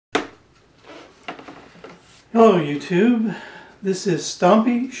Hello YouTube, this is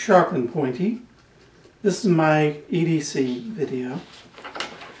Stompy Sharp and Pointy. This is my EDC video.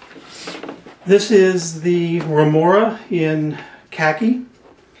 This is the REMORA in Khaki.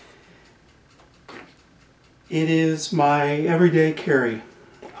 It is my everyday carry.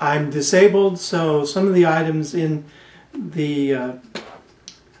 I'm disabled, so some of the items in the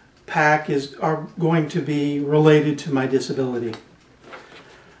pack are going to be related to my disability.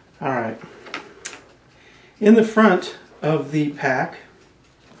 Alright. In the front of the pack,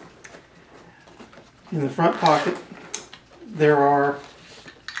 in the front pocket, there are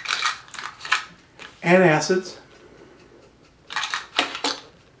antacids,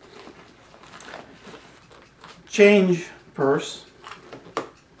 change purse,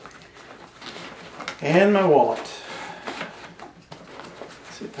 and my wallet. Let's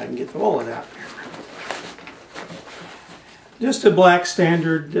see if I can get the wallet out here. Just a black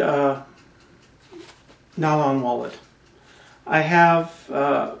standard nylon wallet. I have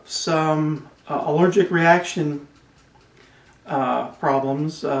some allergic reaction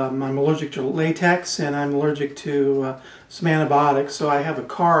problems. I'm allergic to latex and I'm allergic to some antibiotics, so I have a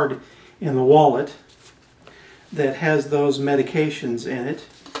card in the wallet that has those medications in it.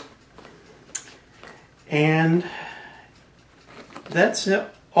 And that's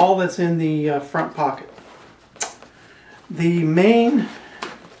all that's in the front pocket. The main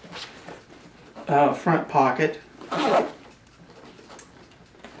front pocket,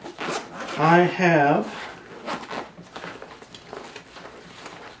 I have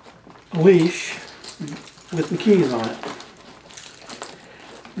a leash with the keys on it.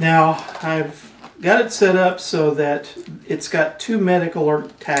 Now I've got it set up so that it's got two medical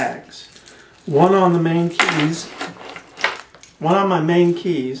alert tags. One on the main keys, one on my main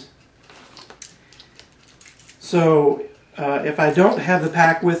keys. So if I don't have the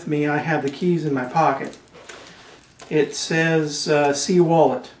pack with me, I have the keys in my pocket. It says see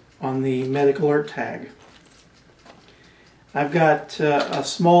wallet on the medical alert tag. I've got a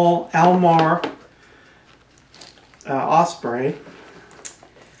small Almar Osprey,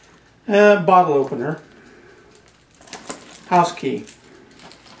 bottle opener, house key.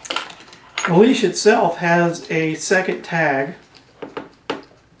 The leash itself has a second tag.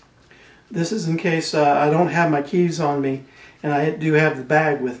 This is in case I don't have my keys on me and I do have the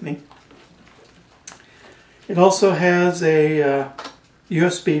bag with me. It also has a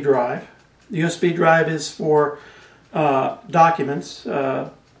USB drive. The USB drive is for documents,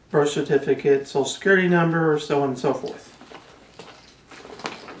 birth certificate, social security number, so on and so forth.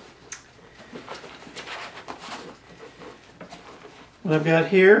 What I've got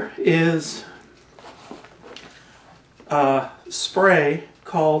here is a spray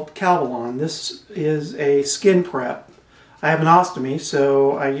called Calvalon. This is a skin prep. I have an ostomy,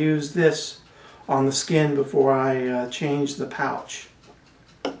 so I use this on the skin before I change the pouch.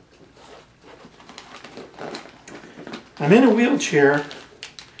 I'm in a wheelchair,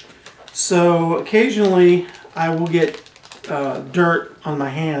 so occasionally I will get dirt on my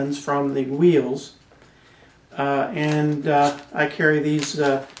hands from the wheels, and I carry these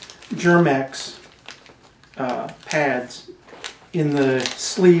Germex pads in the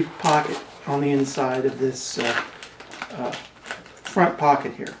sleeve pocket on the inside of this front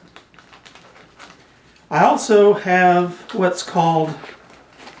pocket here. I also have what's called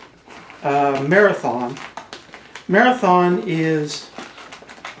Marathon. Marathon is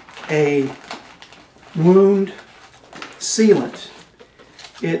a wound sealant.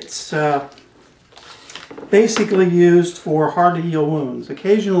 It's basically used for hard to heal wounds.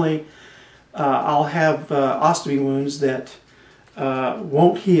 Occasionally I'll have ostomy wounds that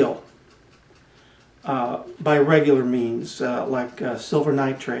won't heal by regular means, like silver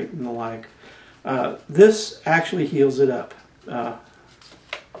nitrate and the like. This actually heals it up.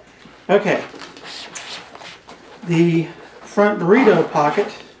 Okay. The front burrito pocket,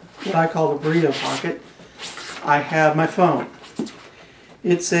 what I call the burrito pocket, I have my phone.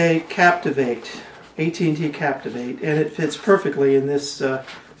 It's a Captivate, AT&T Captivate, and it fits perfectly in this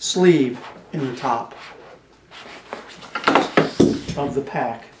sleeve in the top of the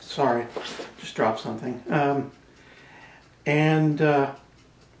pack. Sorry, just dropped something.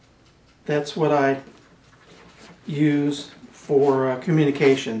 That's what I use for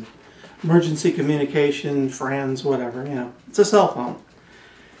communication. Emergency communication, friends, whatever, you know. It's a cell phone.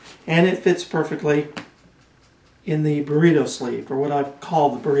 And it fits perfectly in the burrito sleeve, or what I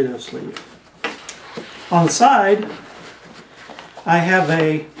call the burrito sleeve. On the side, I have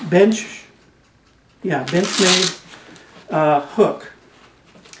a bench-made hook.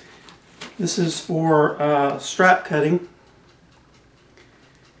 This is for strap cutting.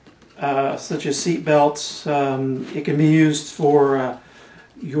 such as seat belts. It can be used for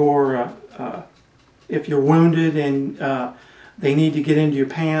if you're wounded and they need to get into your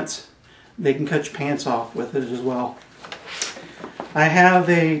pants, they can cut your pants off with it as well. I have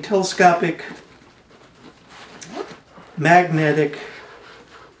a telescopic magnetic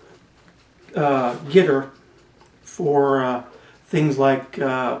getter for things like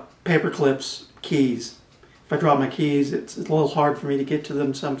paper clips, keys. If I drop my keys, it's a little hard for me to get to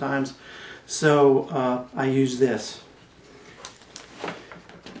them sometimes, so I use this.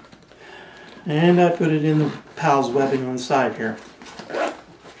 And I put it in the PALS webbing on the side here.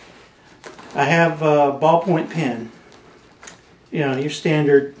 I have a ballpoint pen. You know, your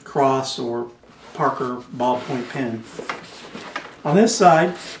standard Cross or Parker ballpoint pen. On this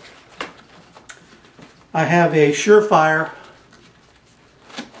side, I have a Surefire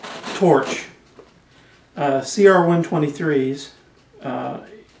torch. CR123s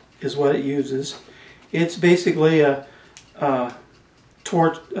is what it uses. It's basically a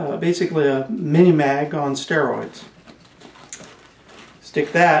torch, basically a mini mag on steroids.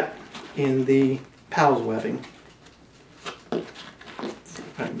 Stick that in the PALS webbing. See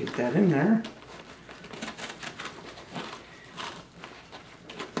if I can get that in there.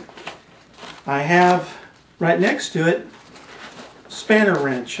 I have right next to it spanner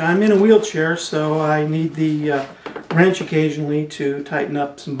wrench. I'm in a wheelchair, so I need the wrench occasionally to tighten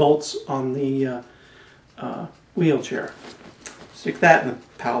up some bolts on the wheelchair. Stick that in the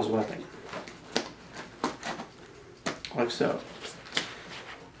PALS webbing, like so.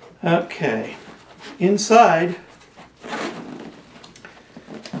 Okay, inside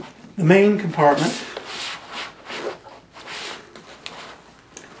the main compartment,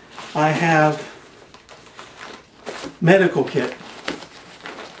 I have medical kit.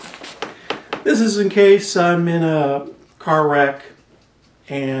 This is in case I'm in a car wreck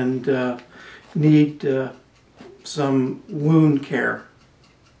and need some wound care.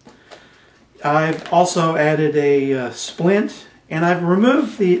 I've also added a splint, and I've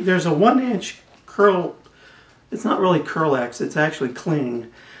removed there's a 1-inch curl, it's not really Curlex, it's actually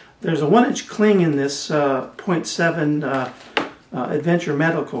cling. There's a 1-inch cling in this 0.7 Adventure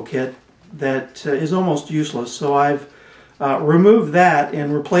medical kit that is almost useless, so I've removed that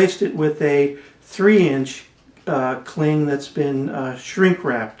and replaced it with a 3-inch cling that's been shrink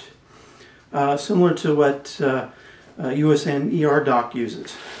wrapped, similar to what USN ER Doc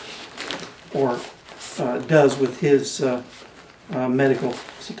uses, or does with his medical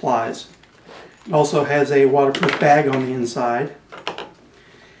supplies. It also has a waterproof bag on the inside,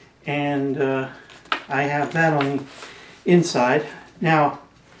 and I have that on the inside. Now,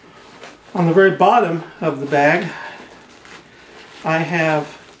 on the very bottom of the bag, I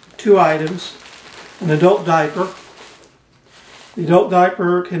have 2 items. An adult diaper. The adult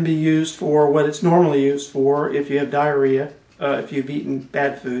diaper can be used for what it's normally used for if you have diarrhea, if you've eaten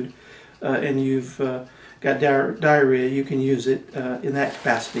bad food and you've got diarrhea, you can use it in that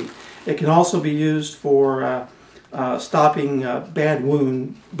capacity. It can also be used for stopping bad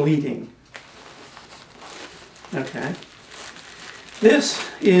wound bleeding. Okay. This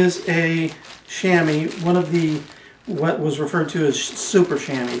is a chamois, one of the what was referred to as super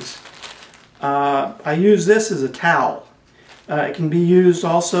chamois. I use this as a towel. It can be used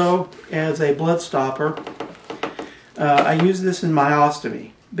also as a blood stopper. I use this in my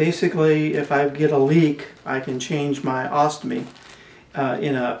ostomy. Basically, if I get a leak, I can change my ostomy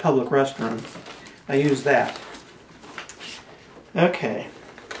in a public restroom. I use that. Okay.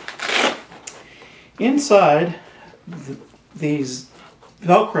 Inside these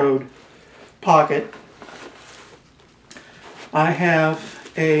Velcroed pocket, I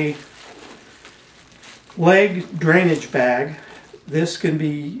have a leg drainage bag. This can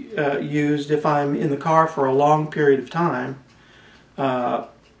be used if I'm in the car for a long period of time.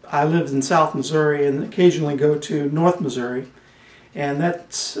 I live in South Missouri and occasionally go to North Missouri, and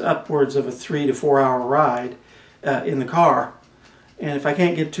that's upwards of a 3 to 4 hour ride in the car. And if I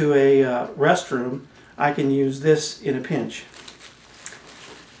can't get to a restroom, I can use this in a pinch.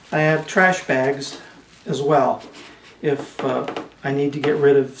 I have trash bags as well if I need to get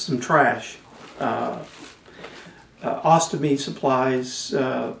rid of some trash. Ostomy supplies,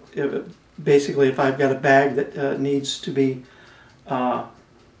 basically if I've got a bag that needs to be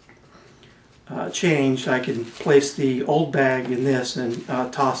changed, I can place the old bag in this and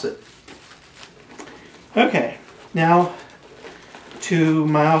toss it. Okay, now to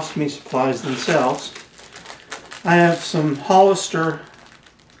my ostomy supplies themselves. I have some Hollister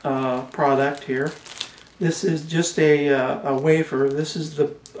product here. This is just a wafer. This is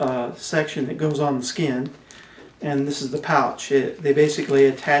the section that goes on the skin. and this is the pouch. They basically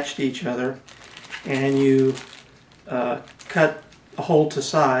attach to each other, and you cut a hole to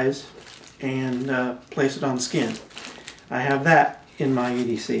size and place it on skin. I have that in my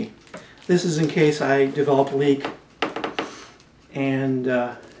EDC. This is in case I develop a leak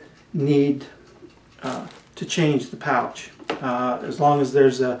and need to change the pouch. As long as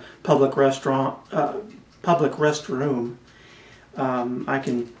there's a public restroom, I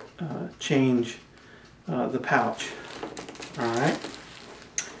can change the pouch. Alright.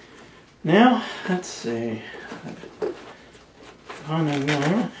 Now, let's see. On in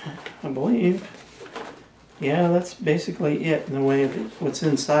there, I believe. Yeah, that's basically it in the way of what's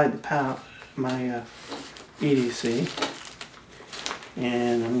inside the pouch, my EDC.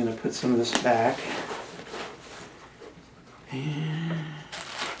 And I'm going to put some of this back. And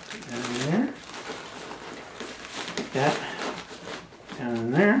put that in there. Put that down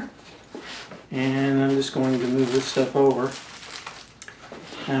in there. And I'm just going to move this stuff over.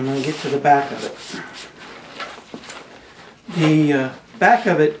 And I'm going to get to the back of it. The back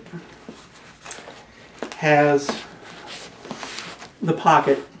of it has the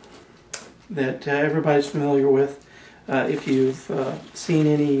pocket that everybody's familiar with. If you've seen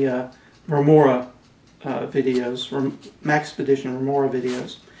any REMORA videos, Maxpedition REMORA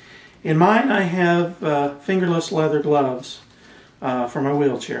videos. In mine I have fingerless leather gloves for my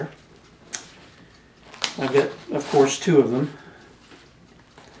wheelchair. I've got, of course, 2 of them.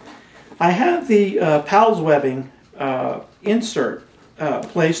 I have the PALS webbing insert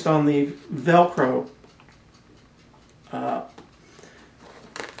placed on the Velcro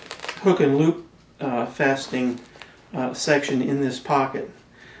hook and loop fastening section in this pocket.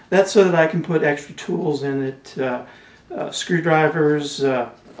 That's so that I can put extra tools in it, screwdrivers, in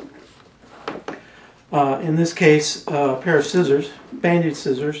this case a pair of scissors, bandage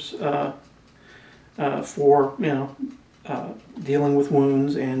scissors, for dealing with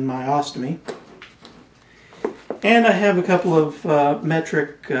wounds and my ostomy. And I have a couple of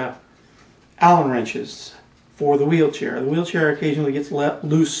metric Allen wrenches for the wheelchair. The wheelchair occasionally gets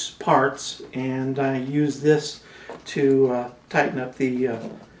loose parts, and I use this to tighten up the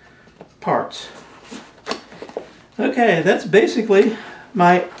parts. Okay, that's basically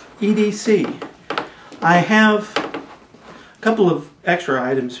my EDC. I have a couple of extra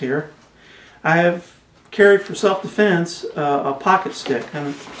items here. I have carried for self-defense a pocket stick.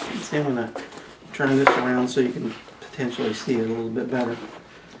 I'm going to turn this around so you can potentially see it a little bit better.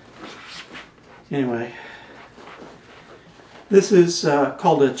 Anyway, this is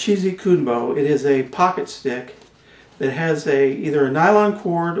called a cheesy kunbo. It is a pocket stick that has either a nylon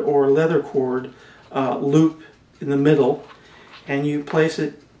cord or leather cord loop in the middle, and you place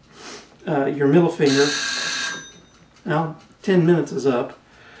it, your middle finger, now 10 minutes is up,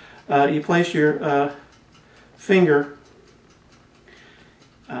 you place your finger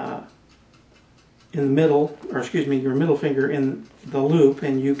in the middle, or excuse me, your middle finger in the loop,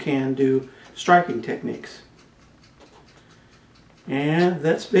 and you can do striking techniques. And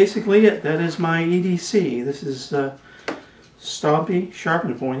that's basically it. That is my EDC. This is Stompy, Sharp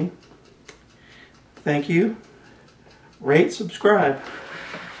and Pointy. Thank you. Rate, subscribe.